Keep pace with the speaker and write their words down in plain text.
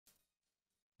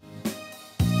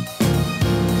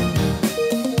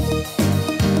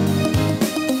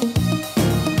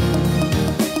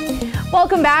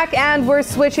Welcome back, and we're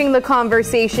switching the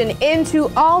conversation into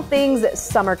all things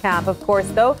summer camp. Of course,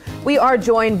 though, we are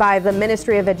joined by the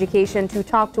Ministry of Education to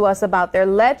talk to us about their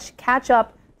Let's Catch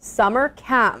Up Summer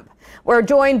Camp. We're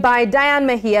joined by Diane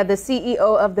Mejia, the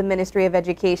CEO of the Ministry of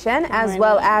Education, as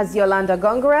well as Yolanda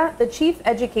Gongora, the Chief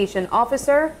Education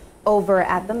Officer over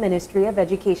at the Ministry of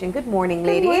Education. Good morning,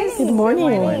 ladies. Good morning.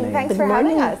 Good morning. Thanks for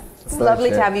having us. It's lovely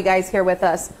to have you guys here with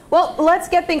us. Well, let's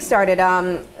get things started.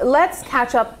 Let's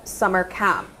catch up summer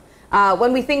camp.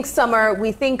 When we think summer,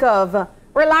 we think of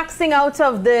relaxing out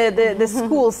of the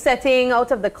school setting,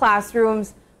 out of the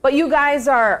classrooms. But you guys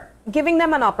are giving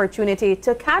them an opportunity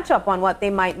to catch up on what they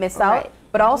might miss out,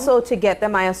 but also to get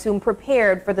them, I assume,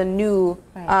 prepared for the new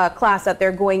class that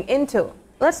they're going into.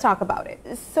 Let's talk about it.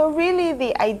 So really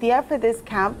the idea for this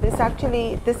camp, this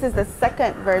is the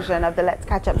second version of the Let's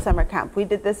Catch Up Summer Camp. We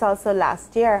did this also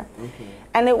last year.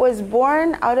 And it was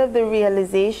born out of the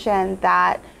realization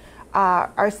that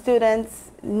our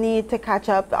students need to catch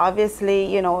up. Obviously,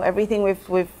 you know, everything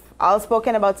we've all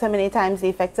spoken about so many times, the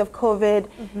effects of COVID,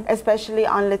 especially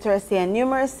on literacy and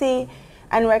numeracy,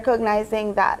 and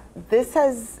recognizing that this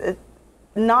has,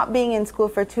 not being in school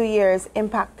for 2 years,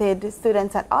 impacted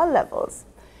students at all levels.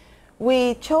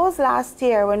 We chose last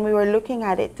year, when we were looking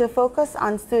at it, to focus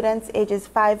on students ages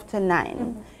 5 to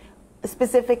 9,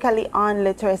 specifically on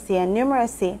literacy and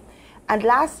numeracy. And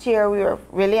last year we were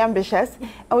really ambitious,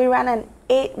 and we ran an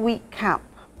 8-week camp.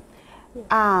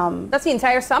 That's the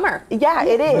entire summer. Yeah,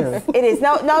 it is. It is.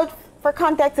 Now, for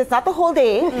context, it's not the whole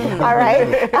day, all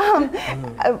right?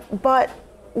 But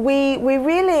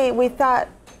we thought,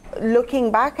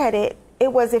 looking back at it,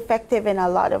 it was effective in a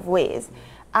lot of ways.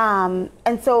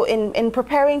 And so in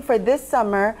preparing for this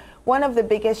summer, one of the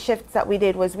biggest shifts that we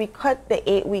did was we cut the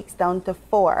 8 weeks down to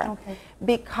 4,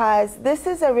 because this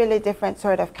is a really different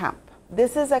sort of camp.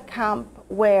 This is a camp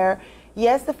where,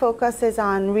 yes, the focus is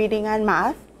on reading and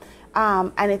math,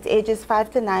 and it's ages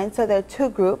 5 to 9, so there are 2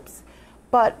 groups.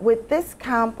 But with this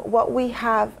camp, what we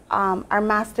have are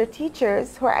master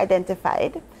teachers who are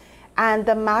identified, and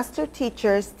the master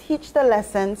teachers teach the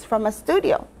lessons from a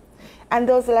studio. And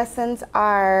those lessons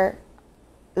are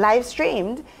live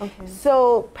streamed.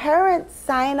 So parents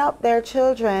sign up their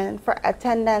children for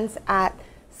attendance at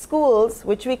schools,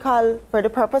 which we call, for the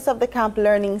purpose of the camp,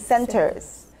 learning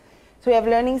centers. So we have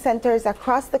learning centers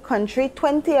across the country,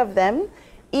 20 of them.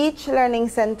 Each learning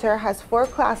center has 4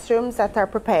 classrooms that are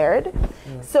prepared.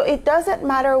 So it doesn't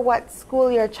matter what school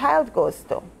your child goes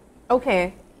to.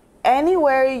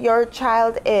 Anywhere your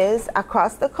child is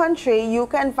across the country, you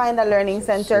can find a learning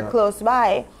center close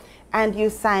by, and you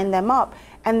sign them up.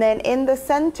 And then in the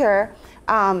center,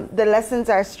 the lessons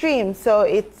are streamed. So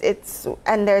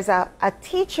and there's a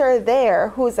teacher there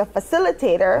who's a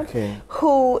facilitator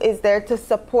who is there to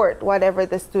support whatever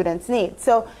the students need.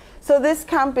 So this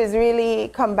camp is really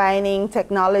combining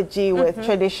technology with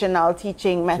traditional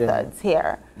teaching methods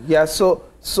here. Yeah, so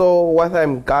what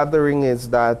I'm gathering is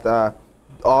that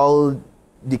all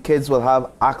the kids will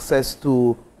have access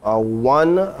to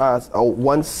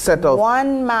one set of...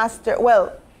 One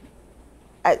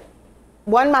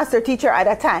master teacher at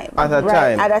a time. At a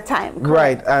time. At a time. Correct.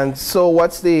 Right. And so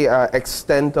what's the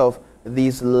extent of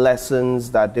these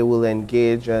lessons that they will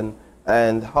engage in,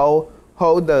 and how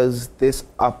does this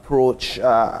approach,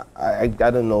 I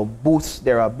don't know, boost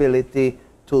their ability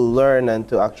to learn and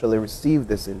to actually receive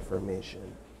this information?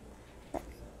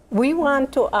 We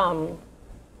want to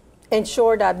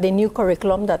ensure that the new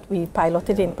curriculum that we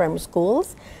piloted in primary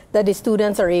schools, that the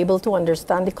students are able to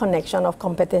understand the connection of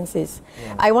competencies.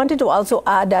 I wanted to also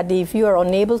add that if you are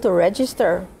unable to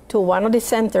register to one of the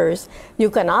centers, you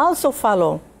can also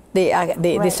follow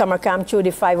the summer camp through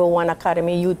the 501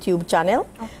 Academy YouTube channel.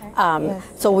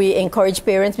 So we encourage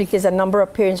parents, because a number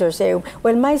of parents are saying,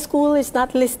 well, my school is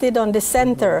not listed on the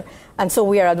center. And so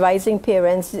we are advising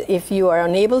parents, if you are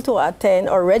unable to attend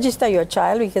or register your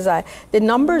child, because the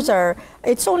numbers are,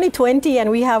 it's only 20 and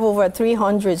we have over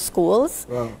 300 schools.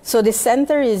 So the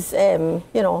center is,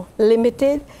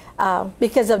 limited.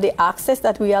 Because of the access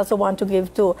that we also want to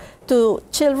give to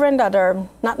children that are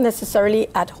not necessarily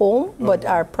at home, but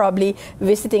are probably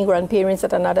visiting grandparents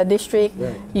at another district.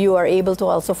 You are able to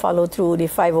also follow through the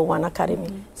 501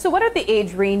 Academy. So what are the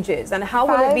age ranges, and how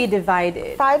will it be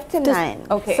divided? 5 to 9.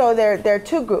 So there are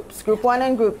 2 groups, Group 1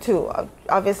 and Group 2,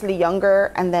 obviously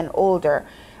younger and then older.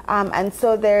 And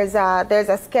so there's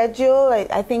a schedule.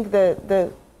 I think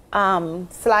the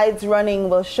slides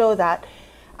running will show that.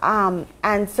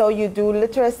 And so you do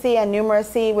literacy and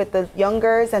numeracy with the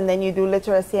youngers, and then you do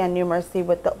literacy and numeracy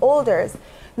with the olders.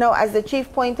 Now, as the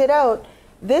chief pointed out,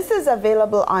 this is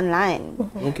available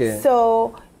online.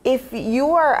 So if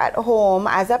you are at home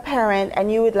as a parent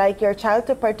and you would like your child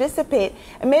to participate,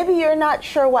 and maybe you're not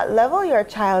sure what level your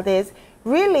child is,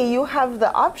 really you have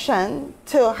the option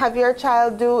to have your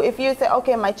child do, if you say,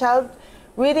 okay, my child's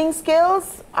reading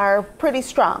skills are pretty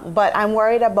strong, but I'm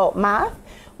worried about math,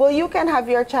 well, you can have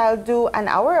your child do an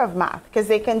hour of math, because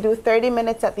they can do 30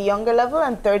 minutes at the younger level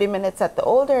and 30 minutes at the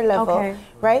older level,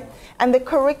 right? And the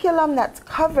curriculum that's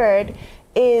covered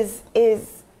is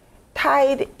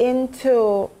tied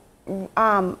into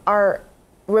our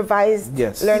revised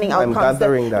learning outcomes. I'm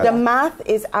gathering that. The math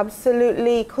is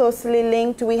absolutely closely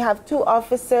linked. We have two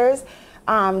officers,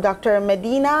 Dr.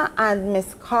 Medina and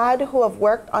Ms. Codd, who have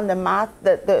worked on the math,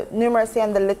 the numeracy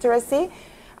and the literacy.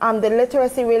 The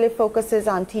literacy really focuses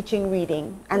on teaching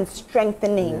reading and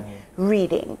strengthening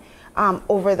reading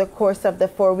over the course of the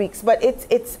 4 weeks. But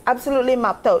it's absolutely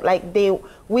mapped out, like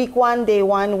week 1, day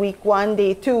 1, week 1,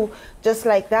 day 2, just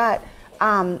like that.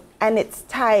 And it's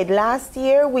tied. Last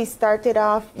year, we started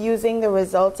off using the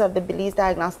results of the Belize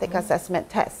Diagnostic Assessment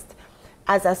Test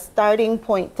as a starting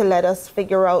point to let us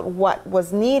figure out what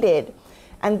was needed.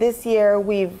 And this year,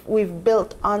 we've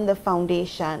built on the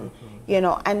foundation, you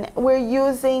know, and we're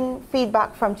using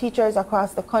feedback from teachers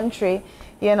across the country,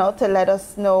 you know, to let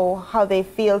us know how they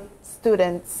feel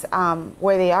students,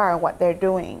 where they are and what they're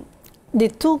doing. The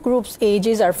two groups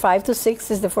ages are 5 to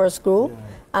 6 is the first group,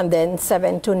 and then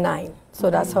 7 to 9. So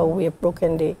that's how we have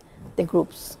broken the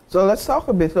groups. So let's talk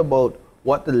a bit about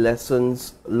what the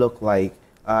lessons look like.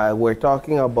 We're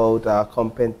talking about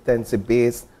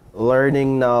competency-based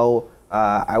learning now.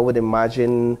 I would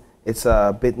imagine it's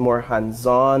a bit more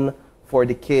hands-on for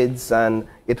the kids, and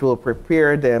it will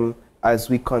prepare them as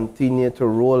we continue to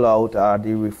roll out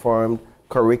the reformed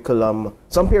curriculum.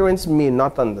 Some parents may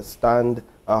not understand,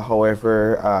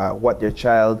 however, what their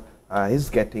child is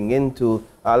getting into.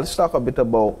 Let's talk a bit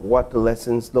about what the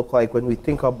lessons look like when we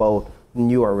think about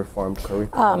new or reformed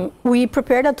curriculum. We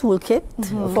prepared a toolkit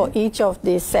for each of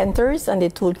the centers, and the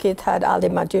toolkit had all the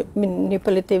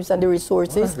manipulatives and the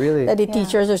resources that the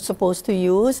teachers are supposed to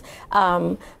use.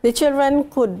 The children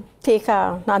could take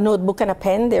a notebook and a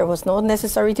pen. There was no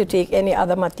necessary to take any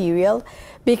other material,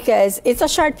 because it's a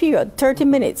short period, 30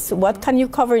 minutes. What can you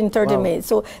cover in 30 minutes?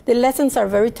 So the lessons are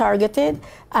very targeted,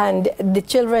 and the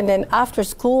children then after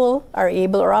school are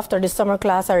able, or after the summer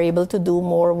class, are able to do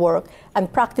more work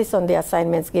and practice on the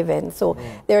assignments given. So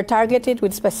they're targeted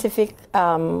with specific,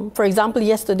 for example,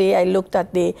 yesterday I looked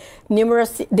at the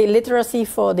numeracy, the literacy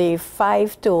for the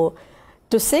 5 to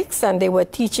 6, and they were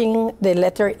teaching the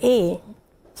letter A.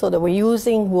 So they were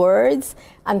using words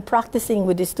and practicing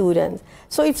with the students.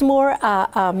 So it's more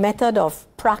a method of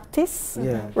practice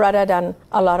rather than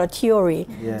a lot of theory,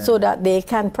 so that they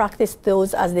can practice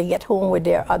those as they get home with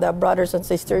their other brothers and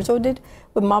sisters, who did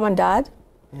with mom and dad.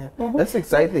 That's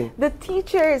exciting. The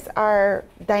teachers are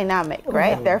dynamic,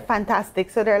 right? They're fantastic.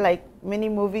 So they're like mini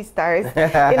movie stars in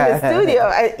the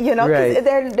studio, you know, 'cause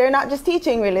they're not just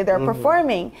teaching, really, they're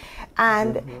performing.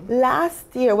 And last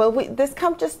year, well, this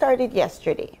camp just started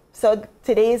yesterday. So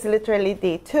today is literally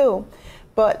day 2.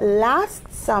 But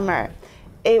last summer,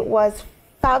 it was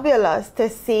fabulous to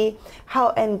see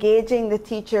how engaging the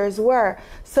teachers were.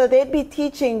 So they'd be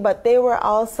teaching, but they were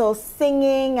also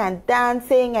singing and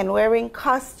dancing and wearing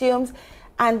costumes.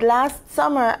 And last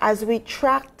summer, as we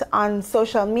tracked on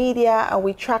social media and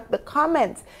we tracked the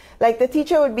comments, like the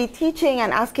teacher would be teaching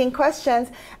and asking questions,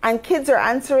 and kids are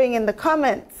answering in the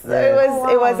comments. So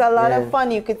it was a lot of fun.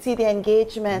 You could see the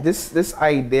engagement. This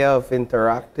idea of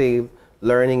interactive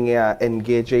learning,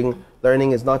 engaging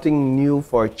learning, is nothing new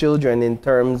for children in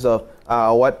terms of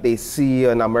what they see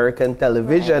on American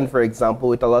television, for example,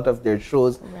 with a lot of their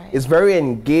shows. It's very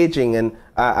engaging,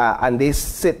 and they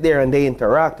sit there and they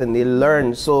interact and they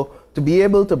learn. So to be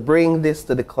able to bring this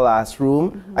to the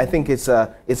classroom, I think it's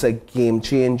a game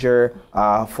changer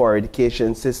for our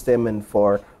education system and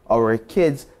for our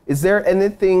kids. Is there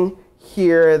anything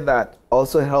here that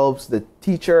also helps the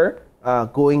teacher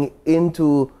going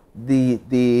into the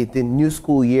new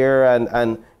school year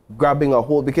and grabbing a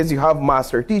hold? Because you have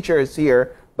master teachers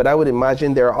here, but I would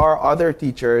imagine there are other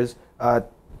teachers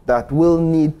that will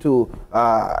need to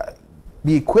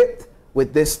be equipped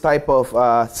with this type of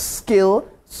skill,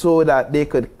 so that they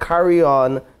could carry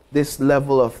on this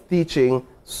level of teaching,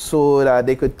 so that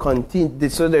they could continue,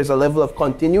 so there's a level of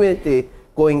continuity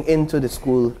going into the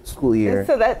school year.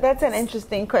 So that's an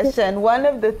interesting question. One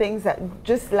of the things that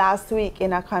just last week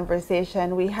in a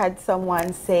conversation, we had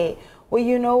someone say, well,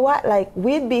 you know what? Like,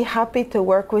 we'd be happy to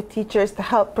work with teachers to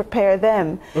help prepare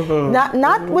them,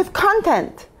 not with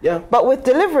content, but with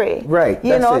delivery. Right.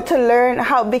 You know, to learn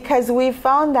how, because we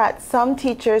found that some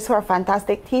teachers who are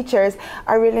fantastic teachers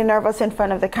are really nervous in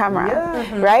front of the camera,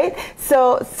 right?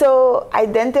 So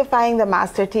identifying the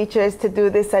master teachers to do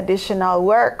this additional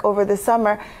work over the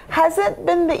summer hasn't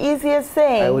been the easiest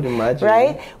thing. I would imagine.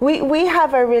 Right? We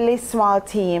have a really small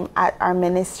team at our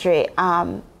ministry.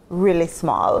 Really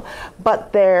small,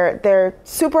 but they're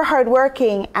super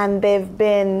hardworking, and they've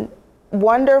been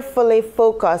wonderfully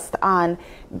focused on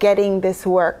getting this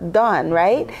work done,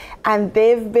 right? And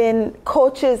they've been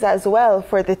coaches as well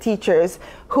for the teachers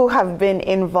who have been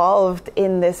involved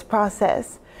in this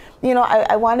process. You know,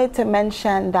 I wanted to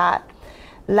mention that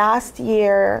last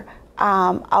year,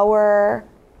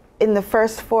 in the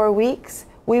first 4 weeks,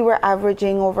 we were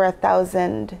averaging over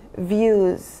 1,000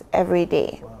 views every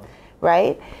day. Wow.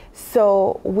 Right?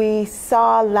 So we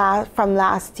saw from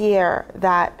last year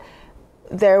that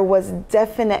there was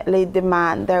definitely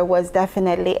demand, there was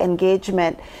definitely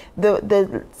engagement.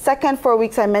 The second 4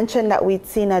 weeks I mentioned that we'd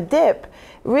seen a dip,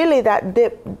 really that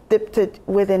dipped to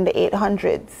within the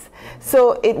 800s.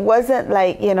 So it wasn't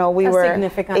like, you know, a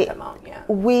significant amount, yeah.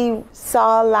 We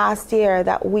saw last year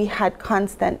that we had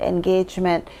constant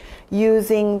engagement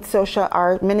using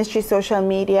our ministry social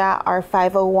media, our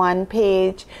 501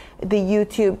 page, the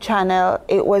YouTube channel.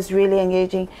 It was really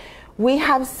engaging. We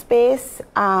have space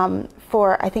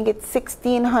for, I think it's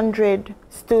 1,600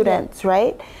 students,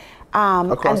 right?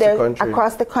 Across the country.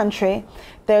 Across the country.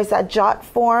 There's a JOT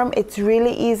form. It's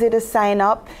really easy to sign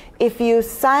up. If you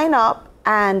sign up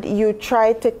and you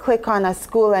try to click on a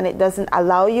school and it doesn't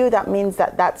allow you, that means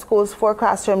that school's 4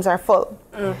 classrooms are full.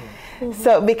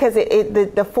 So because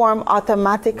the form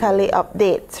automatically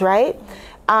updates, right?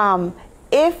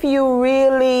 If you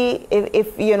really,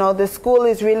 if you know the school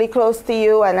is really close to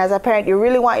you, and as a parent you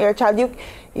really want your child,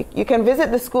 you can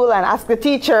visit the school and ask the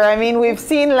teacher. I mean, we've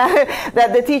seen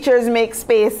that the teachers make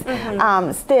space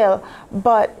still.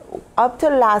 But up to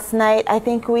last night, I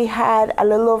think we had a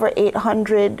little over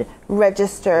 800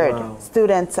 registered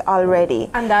students already.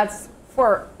 And that's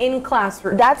for in-class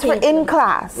routine. That's for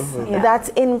in-class. That's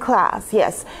in-class,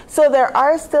 yes. So there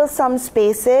are still some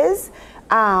spaces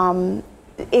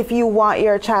if you want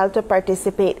your child to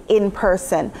participate in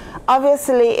person.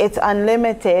 Obviously, it's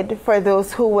unlimited for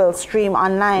those who will stream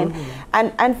online.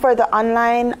 And for the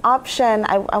online option,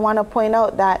 I want to point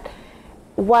out that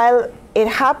while it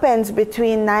happens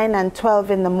between 9 and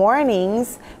 12 in the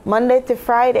mornings, Monday to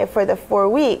Friday for the 4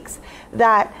 weeks,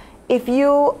 that if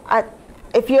you're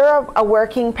a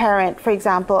working parent, for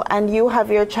example, and you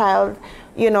have your child,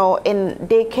 you know, in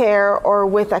daycare or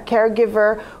with a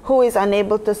caregiver who is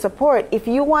unable to support, if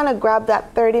you want to grab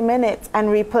that 30 minutes and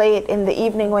replay it in the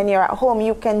evening when you're at home,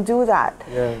 you can do that.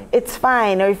 It's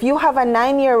fine. Or if you have a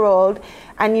 9-year-old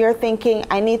and you're thinking,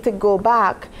 I need to go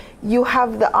back, you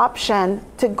have the option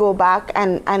to go back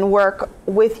and work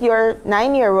with your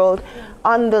 9-year-old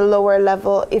on the lower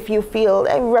level if you feel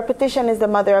repetition is the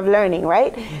mother of learning,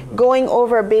 right? Going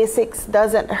over basics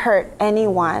doesn't hurt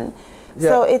anyone.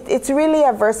 So it's really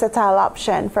a versatile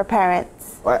option for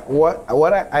parents.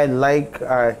 What I like,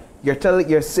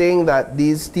 you're saying that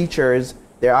these teachers,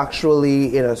 they're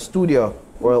actually in a studio.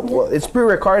 Well, it's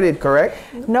pre-recorded, correct?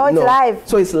 No, it's live.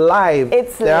 So it's live.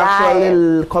 They're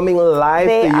actually coming live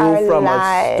to you from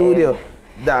a studio.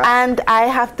 And I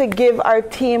have to give our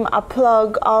team a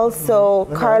plug also,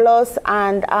 Carlos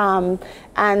and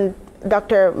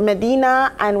Dr.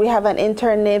 Medina, and we have an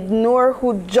intern named Noor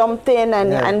who jumped in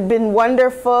and been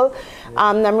wonderful.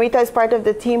 Namrita is part of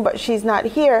the team, but she's not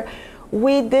here.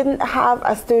 We didn't have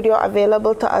a studio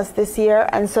available to us this year,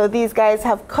 and so these guys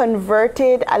have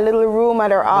converted a little room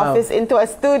at our office into a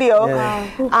studio.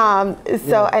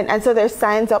 And so there's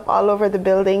signs up all over the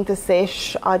building to say,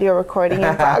 "Shh, audio recording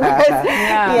in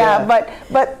progress."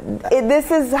 But this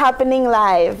is happening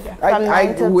live from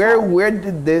 9 to 12. Where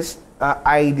did this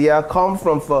idea come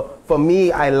from? For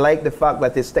me, I like the fact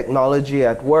that it's technology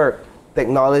at work,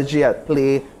 technology at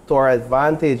play to our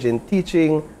advantage in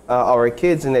teaching our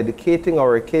kids and educating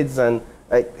our kids, and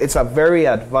it's a very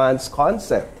advanced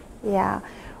concept. Yeah,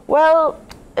 well,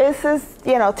 this is,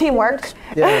 you know, teamwork.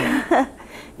 UNICEF.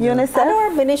 And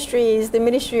our ministry is the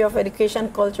Ministry of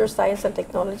Education, Culture, Science and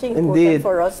Technology. Indeed.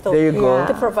 For us to, there you go.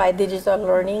 to provide digital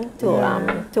learning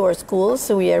to our schools.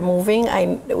 So we are moving.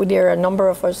 There are a number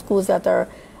of our schools that are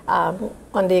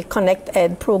on the Connect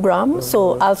Ed program.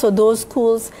 So also those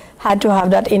schools had to have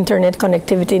that internet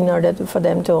connectivity in order for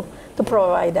them to to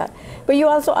provide that. But you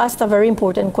also asked a very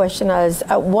important question as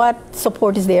what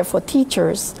support is there for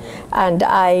teachers. And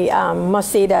I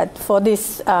must say that for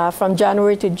this, from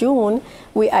January to June,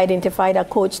 we identified a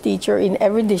coach teacher in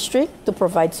every district to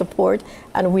provide support,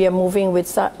 and we are moving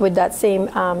with that same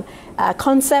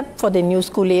concept for the new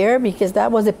school year, because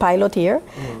that was a pilot year.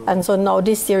 And so now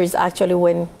this year is actually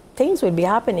when things will be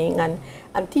happening, and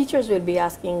teachers will be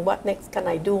asking, what next can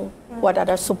I do? What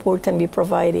other support can be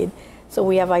provided? So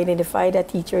we have identified a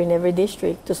teacher in every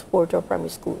district to support our primary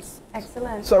schools.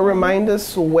 Excellent. So remind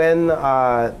us when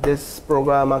this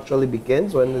program actually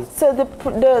begins. When is So the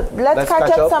Let's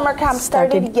Catch Up Summer Camp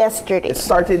started yesterday. It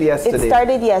started yesterday. It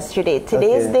started yesterday.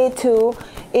 Today is day 2.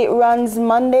 It runs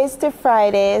Mondays to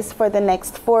Fridays for the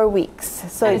next 4 weeks.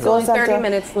 So and it goes only 30 until,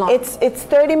 minutes long. It's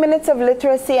 30 minutes of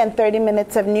literacy and 30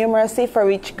 minutes of numeracy for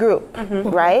each group,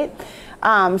 right?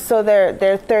 So they're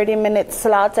 30-minute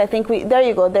slots. I think there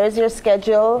you go. There's your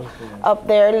schedule up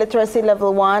there, literacy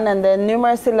level 1 and then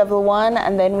numeracy level 1,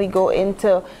 and then we go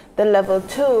into the level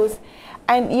 2s.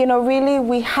 And, you know, really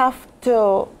we have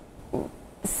to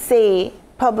say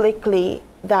publicly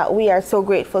that we are so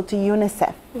grateful to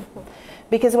UNICEF.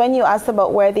 Because when you asked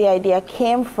about where the idea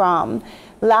came from,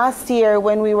 last year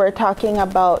when we were talking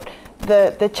about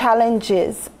the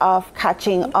challenges of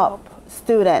catching up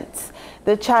students,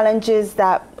 the challenges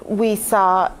that we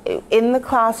saw in the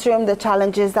classroom, the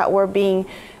challenges that were being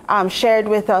shared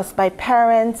with us by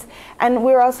parents. And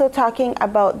we're also talking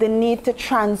about the need to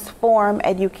transform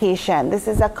education. This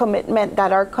is a commitment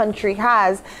that our country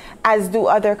has, as do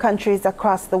other countries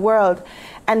across the world.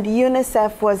 And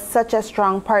UNICEF was such a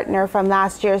strong partner from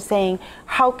last year, saying,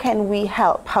 how can we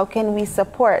help? How can we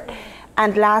support?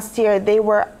 And last year they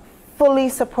were fully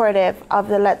supportive of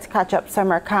the Let's Catch Up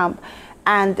Summer Camp.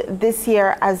 And this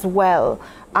year as well,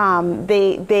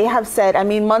 they have said, I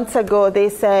mean, months ago, they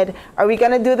said, are we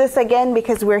going to do this again?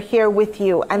 Because we're here with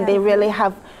you. And they really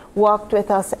have walked with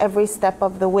us every step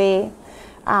of the way.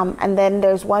 And then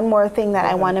there's one more thing that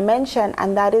I want to mention,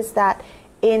 and that is that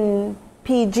in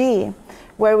PG,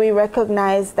 where we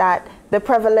recognize that the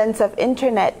prevalence of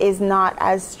internet is not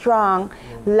as strong,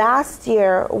 last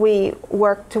year we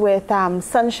worked with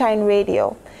Sunshine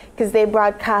Radio, because they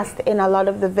broadcast in a lot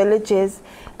of the villages.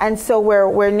 And so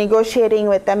we're negotiating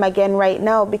with them again right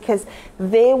now, because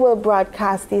they will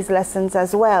broadcast these lessons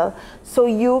as well. So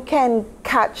you can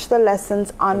catch the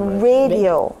lessons on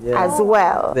radio as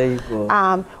well. There you go.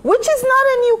 Which is not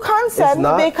a new concept,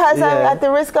 because I'm at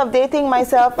the risk of dating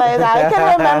myself. I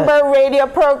can remember radio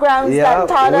programs that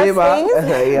taught us things,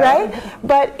 right?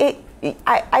 But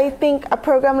I think a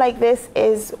program like this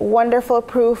is wonderful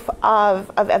proof of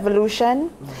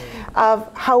evolution, of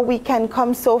how we can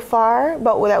come so far,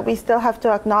 but that we still have to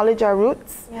acknowledge our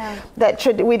roots, that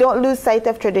we don't lose sight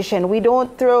of tradition. We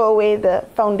don't throw away the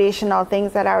foundational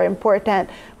things that are important,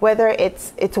 whether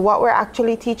it's what we're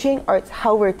actually teaching or it's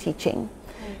how we're teaching.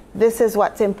 This is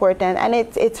what's important, and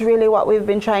it's really what we've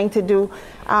been trying to do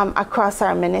across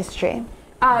our ministry.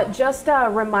 Just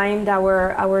remind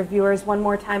our viewers one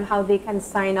more time how they can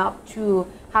sign up to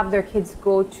have their kids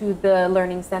go to the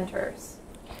learning centers.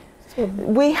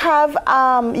 We have,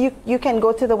 you can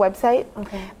go to the website.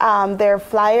 There are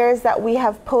flyers that we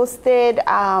have posted. There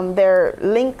are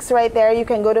links right there. You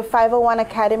can go to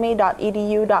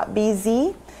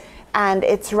 501academy.edu.bz, and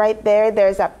it's right there.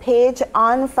 There's a page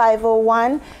on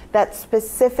 501 that's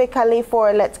specifically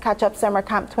for Let's Catch Up Summer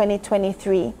Camp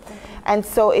 2023. And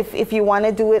so if you want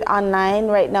to do it online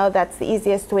right now, that's the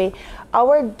easiest way.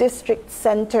 Our district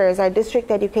centers, our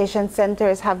district education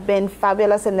centers have been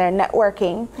fabulous in their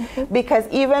networking, because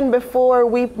even before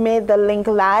we made the link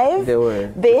live,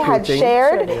 they had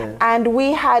shared, and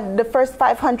we had the first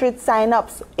 500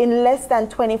 sign-ups in less than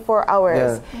 24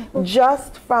 hours,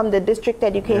 just from the district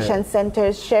education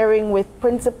centers, sharing with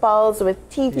principals, with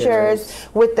teachers,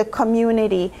 with the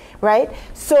community, right?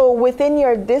 So within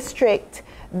your district,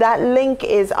 that link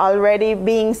is already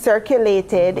being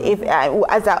circulated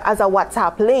as a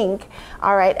WhatsApp link,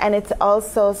 all right, and it's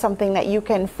also something that you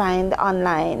can find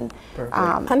online.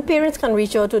 And parents can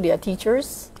reach out to their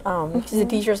teachers, because the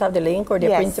teachers have the link, or the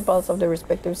principals of the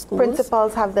respective schools.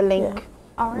 Principals have the link.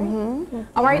 All right.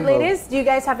 All right, ladies, do you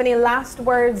guys have any last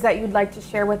words that you'd like to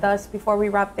share with us before we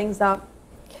wrap things up?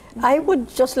 I would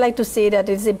just like to say that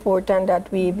it's important that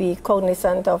we be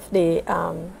cognizant of the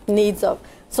needs of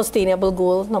sustainable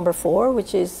goal number 4,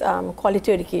 which is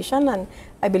quality education, and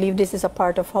I believe this is a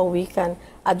part of how we can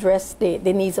address the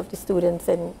needs of the students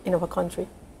in our country.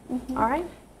 All right.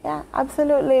 Yeah,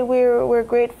 absolutely. We're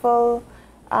grateful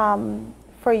for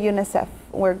UNICEF.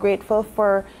 We're grateful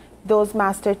for those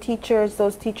master teachers,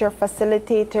 those teacher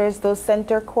facilitators, those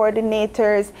center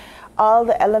coordinators, all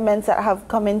the elements that have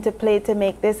come into play to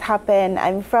make this happen.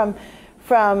 I'm from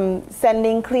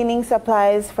sending cleaning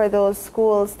supplies for those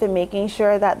schools to making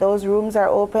sure that those rooms are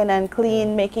open and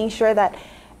clean, making sure that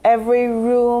every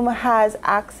room has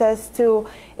access to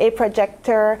a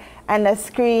projector and a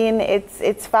screen.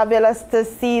 It's fabulous to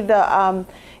see the,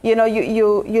 you know,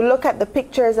 you look at the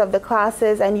pictures of the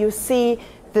classes and you see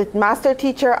the master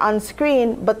teacher on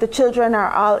screen, but the children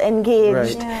are all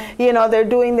engaged. Right. Yeah. You know, they're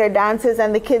doing their dances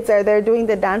and the kids are there doing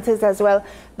the dances as well.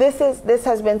 This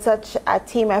has been such a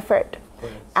team effort.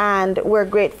 And we're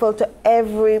grateful to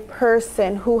every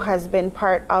person who has been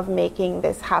part of making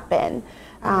this happen.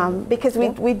 Because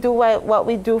we do what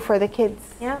we do for the kids,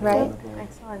 right?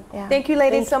 Excellent. Yeah. Thank you,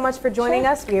 ladies, so much for joining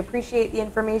us. We appreciate the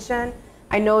information.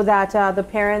 I know that the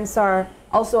parents are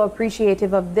also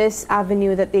appreciative of this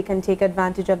avenue that they can take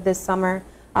advantage of this summer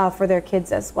for their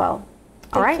kids as well.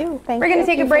 All right, we're going to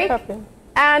take a break.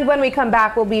 And when we come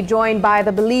back, we'll be joined by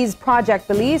the Belize Project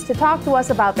Belize to talk to us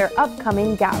about their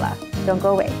upcoming gala. Don't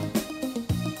go away.